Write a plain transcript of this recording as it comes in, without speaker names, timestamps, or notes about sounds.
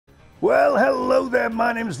Well, hello there,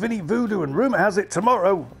 my name's Vinny Voodoo, and rumour has it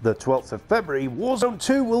tomorrow, the 12th of February, Warzone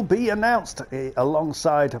 2 will be announced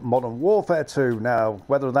alongside Modern Warfare 2. Now,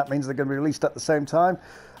 whether that means they're going to be released at the same time,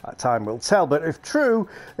 time will tell. But if true,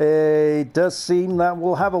 it does seem that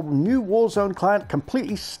we'll have a new Warzone client,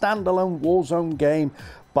 completely standalone Warzone game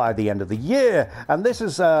by the end of the year, and this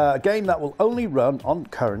is a game that will only run on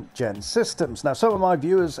current gen systems. Now, some of my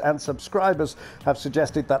viewers and subscribers have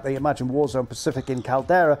suggested that they imagine Warzone Pacific in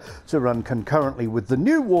Caldera to run concurrently with the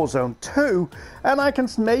new Warzone 2, and I can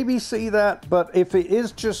maybe see that, but if it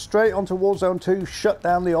is just straight onto Warzone 2, shut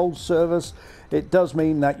down the old servers, it does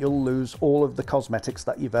mean that you'll lose all of the cosmetics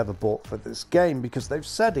that you've ever bought for this game, because they've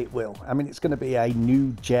said it will. I mean, it's going to be a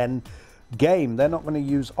new gen game. They're not going to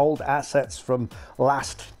use old assets from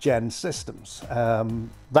last gen systems.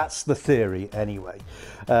 That's the theory anyway.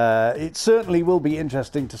 It certainly will be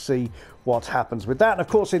interesting to see what happens with that. And of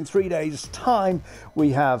course, in 3 days time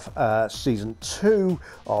we have season 2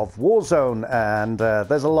 of Warzone, and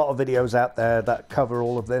there's a lot of videos out there that cover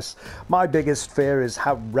all of this. My biggest fear is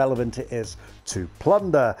how relevant it is to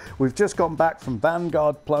Plunder. We've just gone back from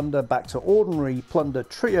Vanguard Plunder back to ordinary Plunder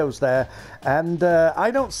trios there, and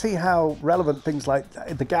I don't see how relevant things like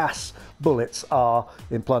the gas bullets are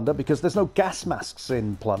in Plunder, because there's no gas masks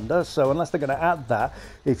in Plunder. So unless they're going to add that,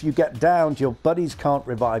 if you get downed, your buddies can't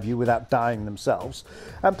revive you without dying themselves.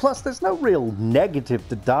 And plus, there's no real negative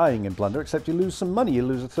to dying in Plunder, except you lose some money. You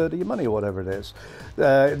lose a third of your money or whatever it is.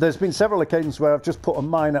 There's been several occasions where I've just put a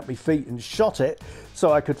mine at my feet and shot it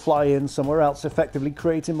so I could fly in somewhere else, effectively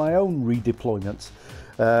creating my own redeployment.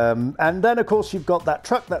 And then, of course, you've got that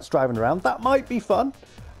truck that's driving around. That might be fun.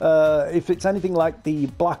 If it's anything like the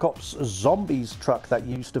Black Ops Zombies truck that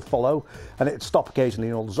you used to follow, and it'd stop occasionally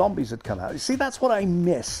and all the zombies would come out. You see, that's what I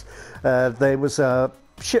miss. There was a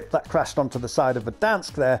ship that crashed onto the side of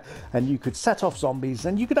Verdansk there, and you could set off zombies,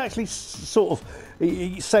 and you could actually sort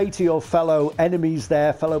of say to your fellow enemies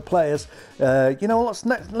there, fellow players, you know, let's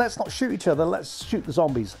not shoot each other, let's shoot the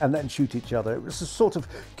zombies and then shoot each other. It was a sort of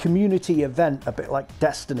community event, a bit like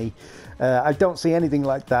Destiny. I don't see anything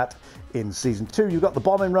like that in season 2. You've got the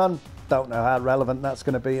bombing run. Don't know how relevant that's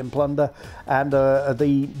going to be in Plunder. And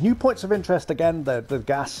the new points of interest, again, the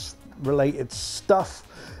gas related stuff.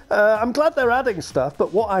 I'm glad they're adding stuff,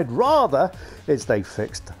 but what I'd rather is they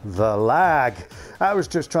fixed the lag. I was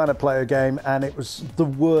just trying to play a game, and it was the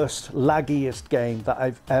worst, laggiest game that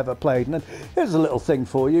I've ever played. And here's a little thing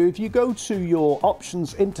for you. If you go to your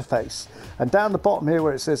options interface, and down the bottom here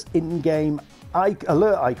where it says in-game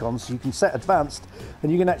alert icons, you can set advanced,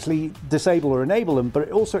 and you can actually disable or enable them, but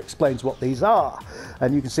it also explains what these are,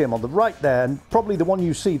 and you can see them on the right there, and probably the one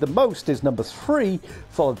you see the most is number 3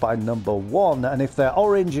 followed by number 1, and if they're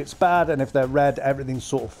orange it's bad, and if they're red everything's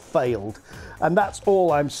sort of failed. And that's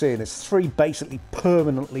all I'm seeing is 3 basically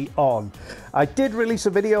permanently on. I did release a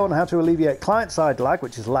video on how to alleviate client-side lag,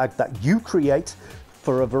 which is lag that you create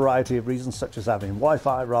for a variety of reasons, such as having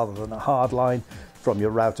Wi-Fi rather than a hard line from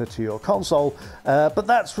your router to your console, but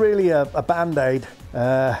that's really a band-aid.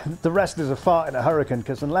 The rest is a fart in a hurricane,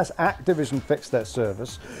 because unless Activision fix their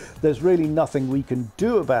service, there's really nothing we can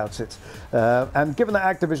do about it. And given that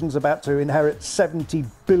Activision's about to inherit $70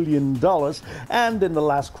 billion, and in the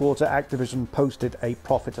last quarter Activision posted a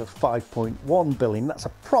profit of $5.1 billion, that's a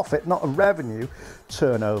profit, not a revenue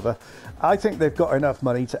turnover, I think they've got enough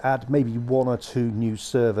money to add maybe 1 or 2 new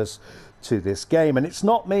servers to this game. And it's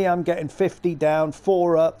not me, I'm getting 50 down,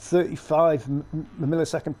 4 up, 35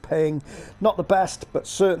 millisecond ping. Not the best, but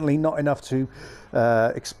certainly not enough to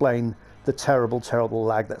explain the terrible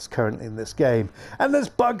lag that's currently in this game. And there's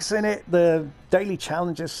bugs in it. The daily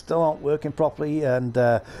challenges still aren't working properly, and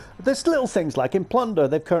there's little things like in Plunder,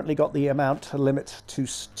 they've currently got the amount limit to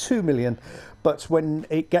 2 million, but when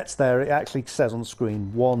it gets there, it actually says on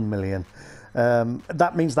screen 1 million.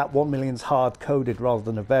 That means that 1 million is hard-coded rather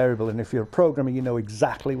than a variable, and if you're a programmer you know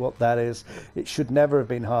exactly what that is. It should never have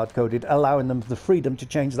been hard-coded, allowing them the freedom to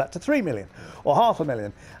change that to 3 million or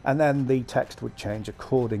 500,000, and then the text would change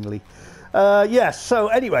accordingly. Yes, so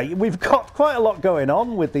anyway, we've got quite a lot going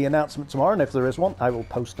on with the announcement tomorrow, and if there is one, I will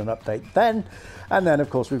post an update then. And then, of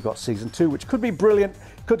course, we've got Season 2, which could be brilliant,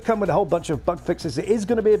 could come with a whole bunch of bug fixes. It is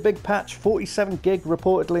going to be a big patch, 47 gig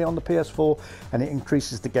reportedly on the PS4, and it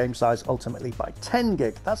increases the game size ultimately by 10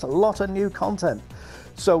 gig. That's a lot of new content.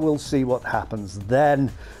 So we'll see what happens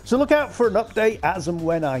then. So look out for an update as and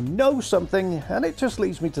when I know something, and it just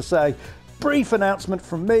leaves me to say, brief announcement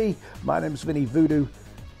from me. My name's Vinny Voodoo,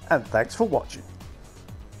 and thanks for watching.